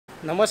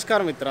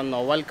नमस्कार मित्रांनो,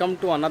 welcome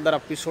to another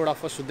episode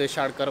of a Sudesh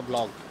Adkar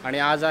blog. आणि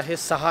आज आहे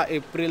 6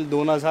 एप्रिल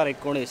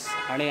 2019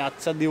 आणि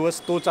आजचा दिवस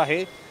तोच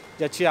आहे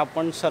ज्याची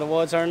आपण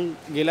सर्वजण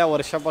गेल्या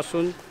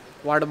वर्षापासून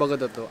वाट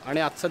बघत होतो।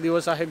 आणि आजचा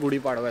दिवस आहे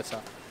गुढीपाडव्याचा।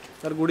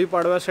 तर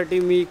गुढीपाडव्यासाठी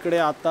मी इकडे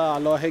आता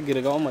आलो आहे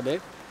गिरगावमध्ये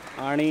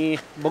आणि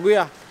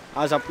बघूया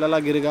आज आपल्याला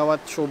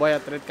गिरगावात शोभा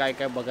यात्रेत काय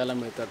काय बघायला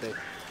मिळतं ते।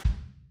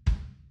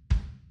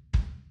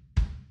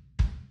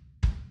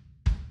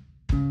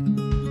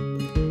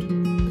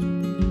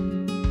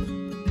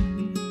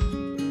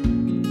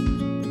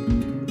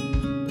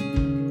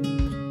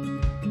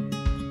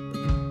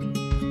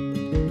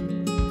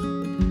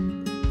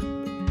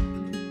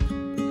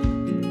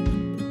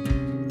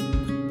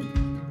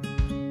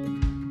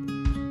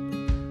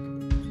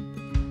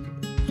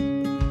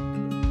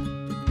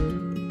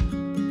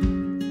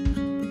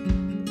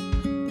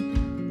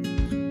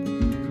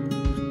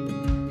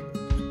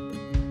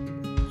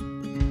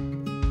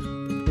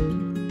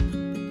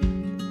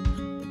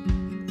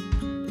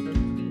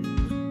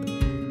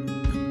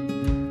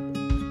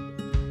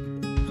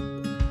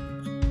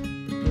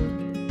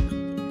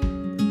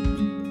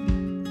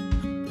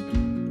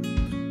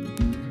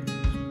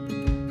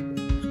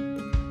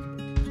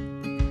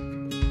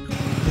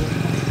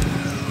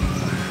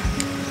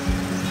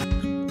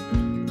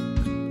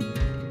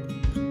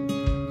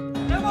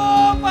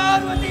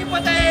 पार्वती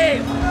पते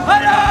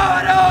हर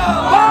हर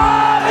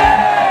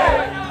महादेव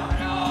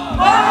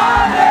महादेव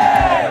हर महादेव।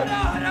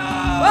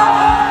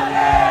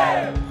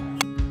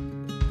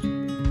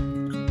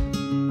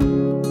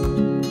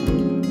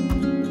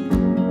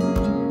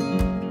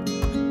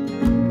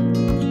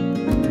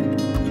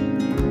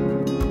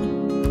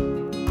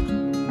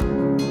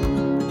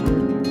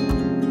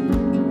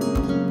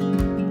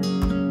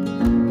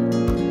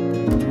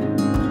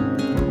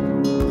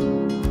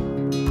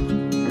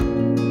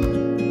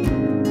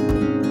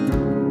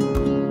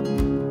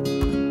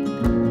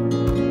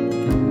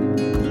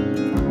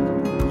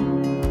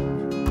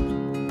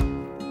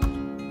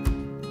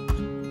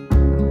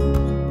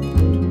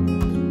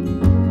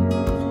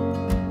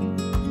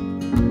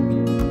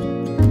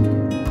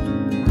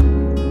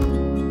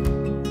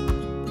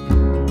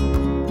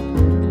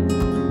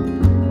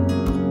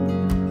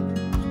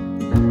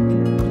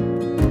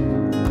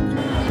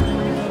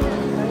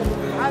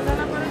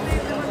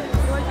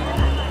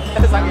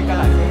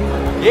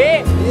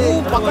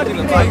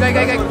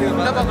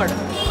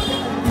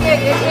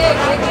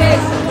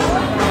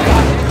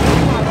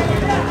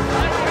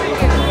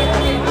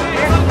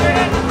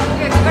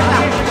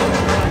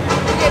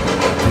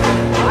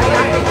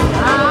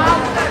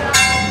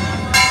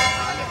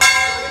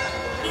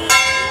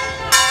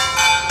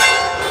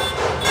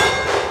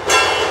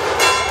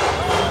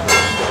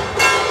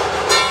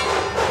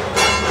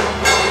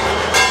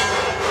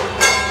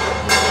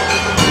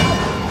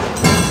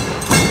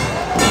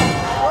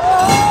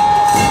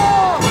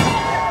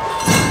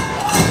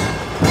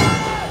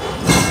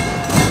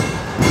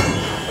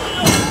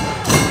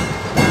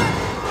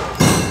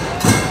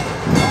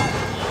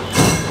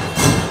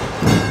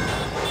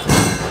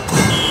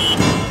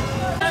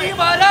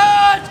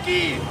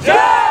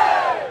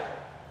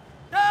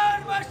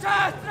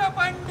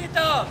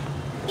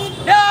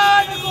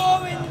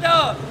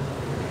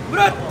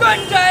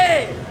 मृत्युंजय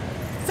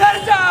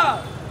सर्जा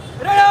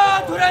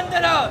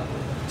रणधुरंधर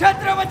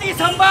छत्रपति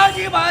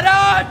संभाजी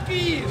महाराज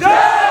की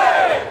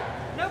जय।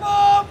 नमो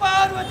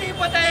पार्वती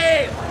पते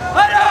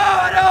हर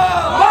हर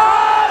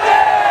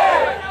महादेव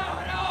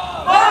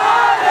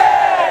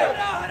महादेव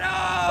महादेव।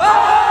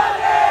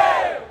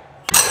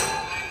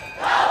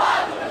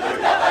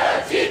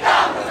 सीता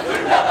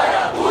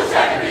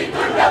भूषण भी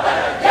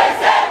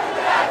जैसे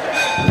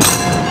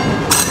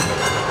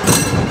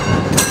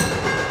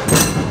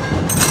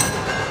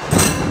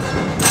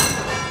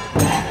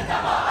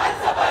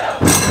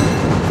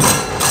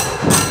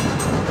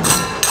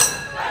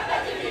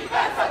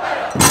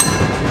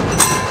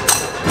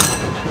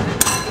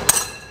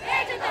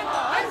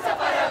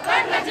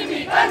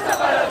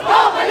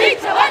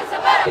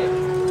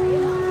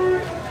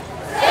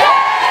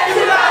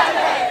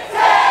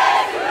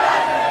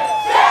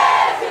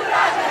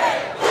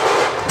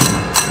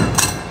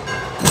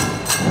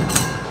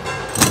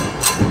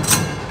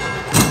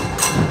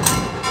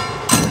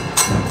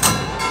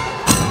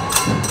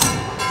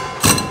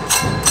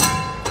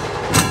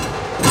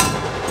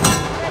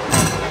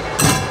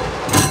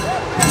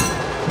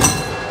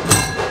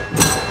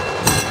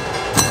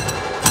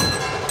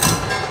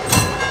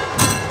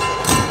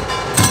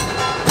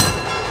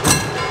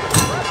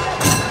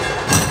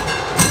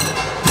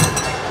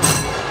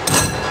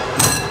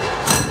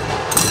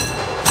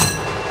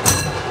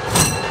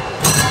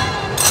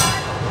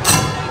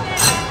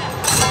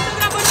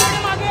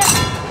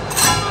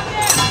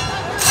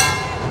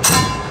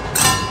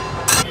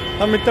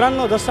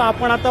मित्रांनो, जसं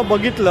आपण आता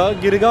बघितलं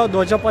गिरगाव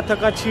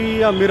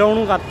ध्वजपथकाची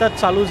मिरवणूक आत्ताच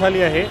चालू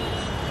झाली आहे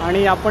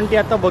आणि आपण ती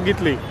आता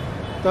बघितली।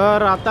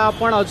 तर आता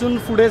आपण अजून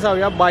पुढे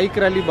जाऊया बाईक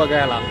रॅली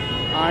बघायला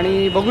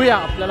आणि बघूया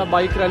आपल्याला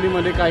बाईक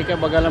रॅलीमध्ये काय काय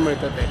बघायला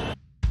मिळतं ते।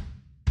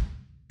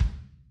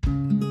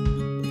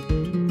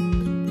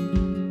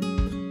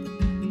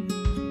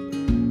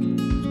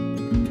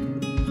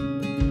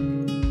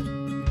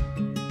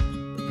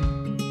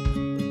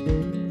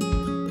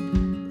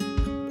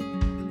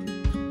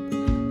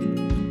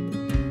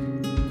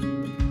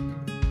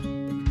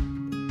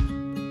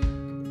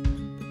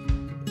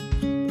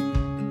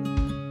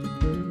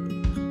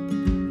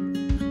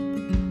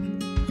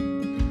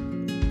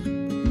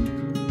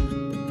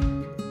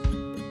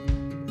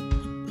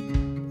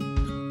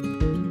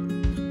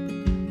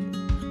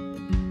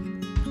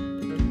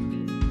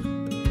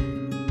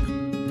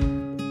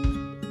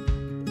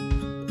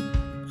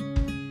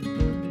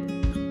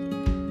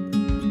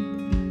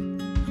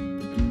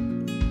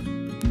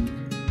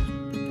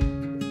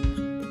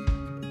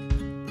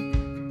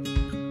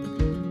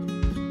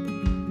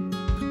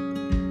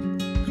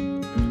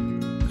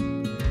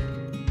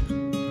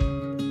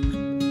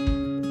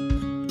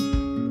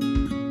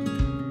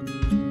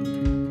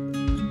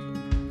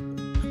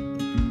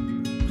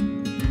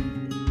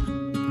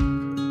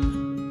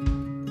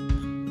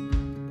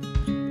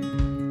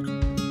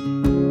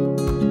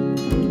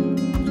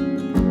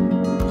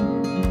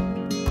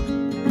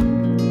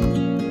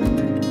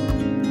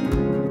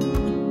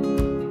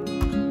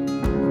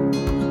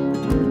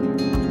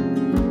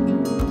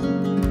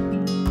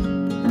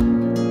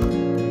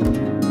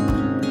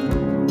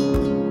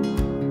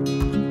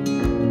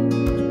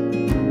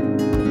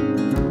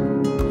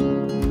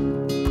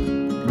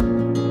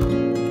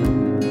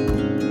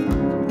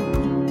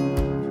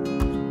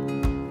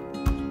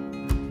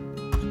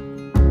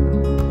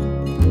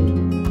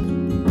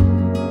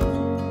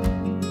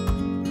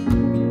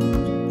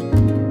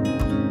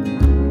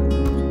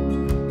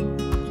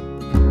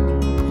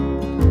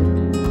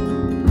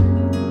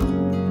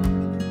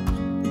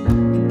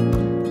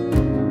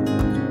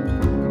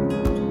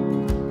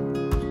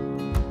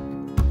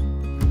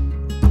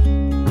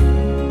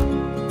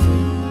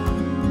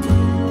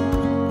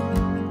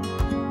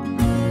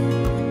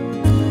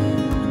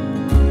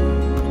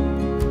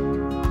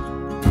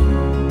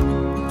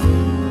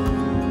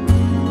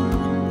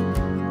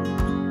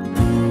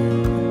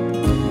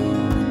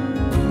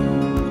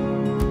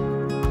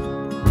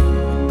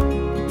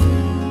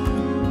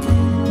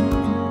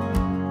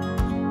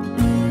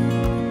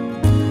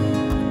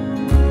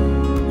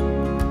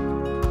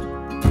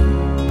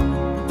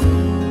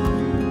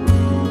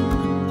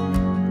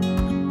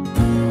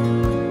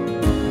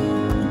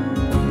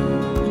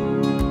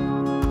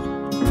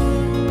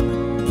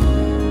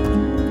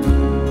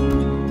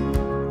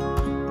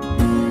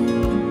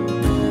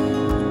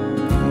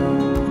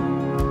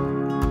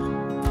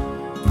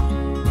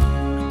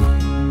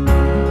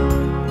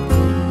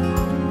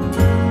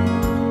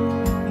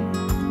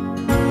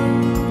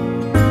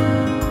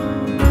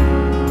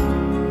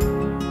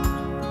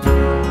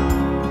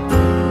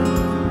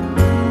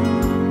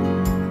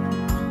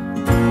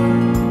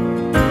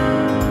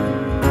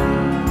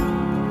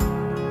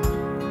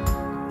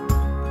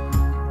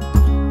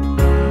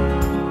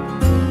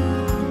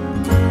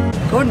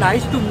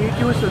 nice to meet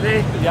you,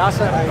 Sudesh. Yeah,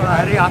 sir.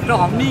 After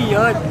how many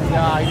years?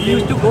 Yeah, I We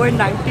used to go in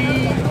 90.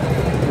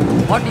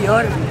 What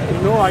year?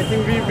 No, I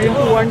think we been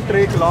to one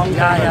trek long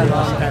time Yeah, ago.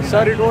 long time.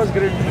 Sir, it was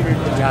great to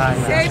meet you.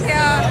 Yeah. Same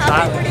here.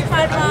 Happy Gudi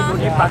padwa.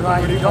 Gudi padwa.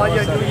 Enjoy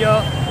your New Year.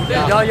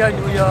 Enjoy your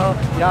New Year.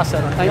 Yeah,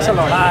 sir. Thanks a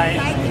lot. Bye.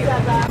 Thank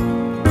you.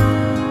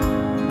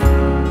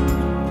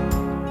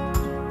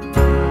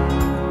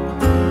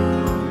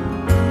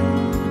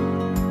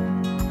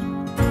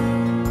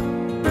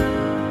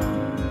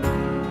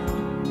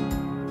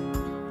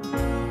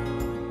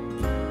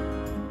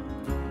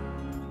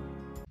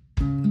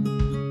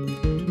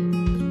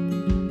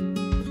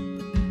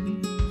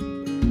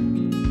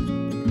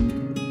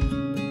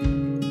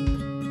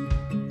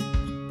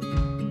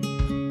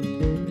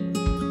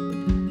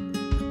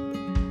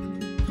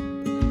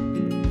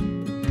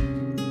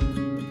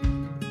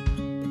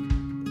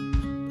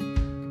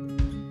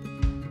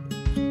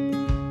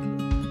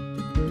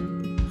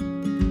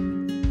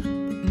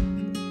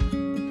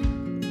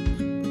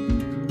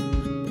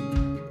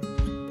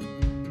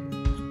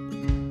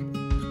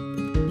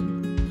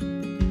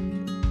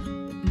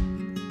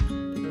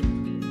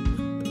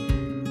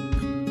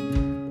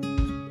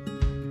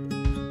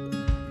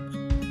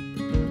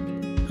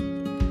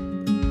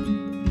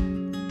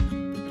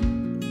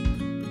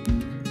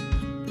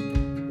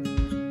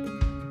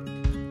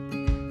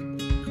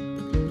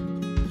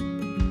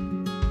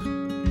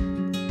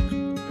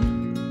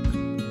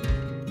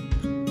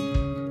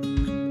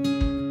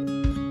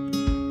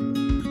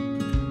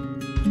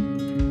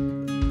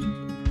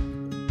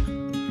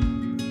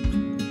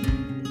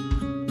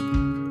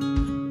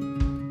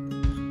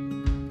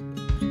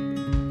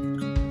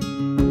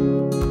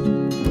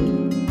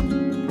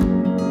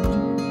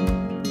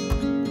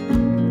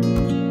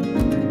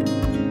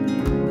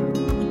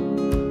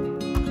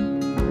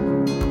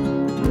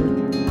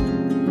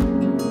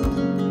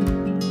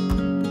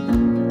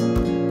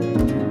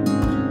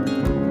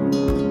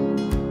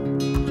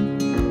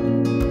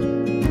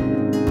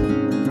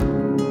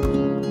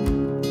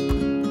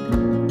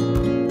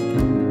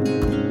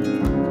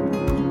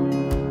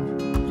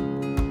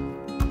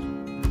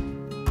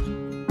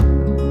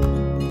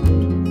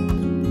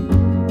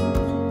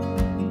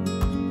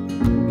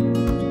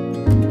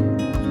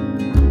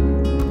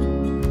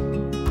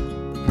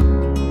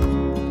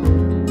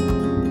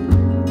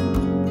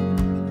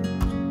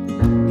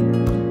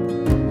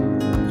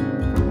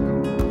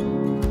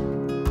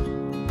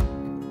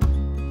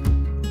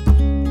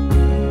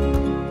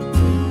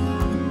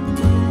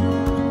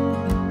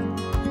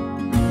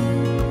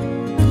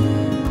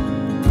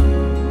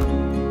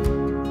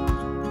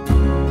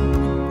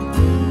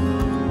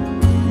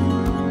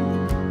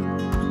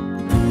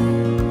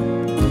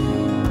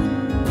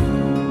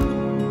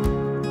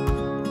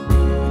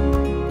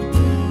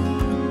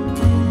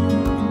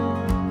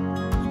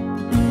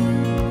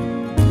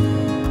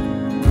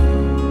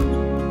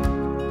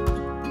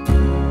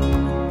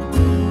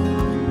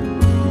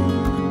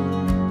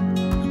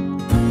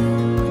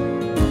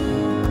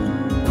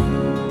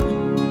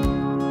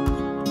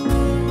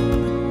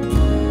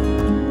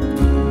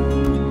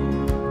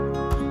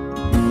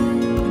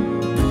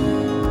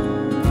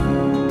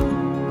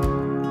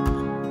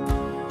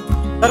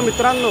 तर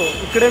मित्रांनो,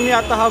 इकडे मी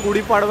आता हा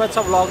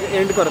गुढीपाडव्याचा vlog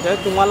and करतोय।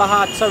 तुम्हाला हा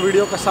आजचा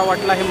video कसा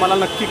वाटला हे मला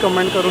नक्की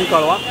कमेंट करून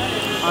कळवा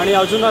आणि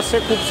अजून असे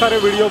खूप सारे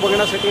व्हिडिओ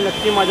बघण्यासाठी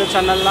नक्की माझ्या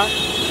चॅनलला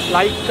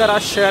लाईक करा,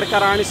 शेअर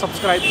करा आणि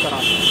सबस्क्राईब करा।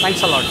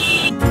 Thanks a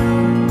lot.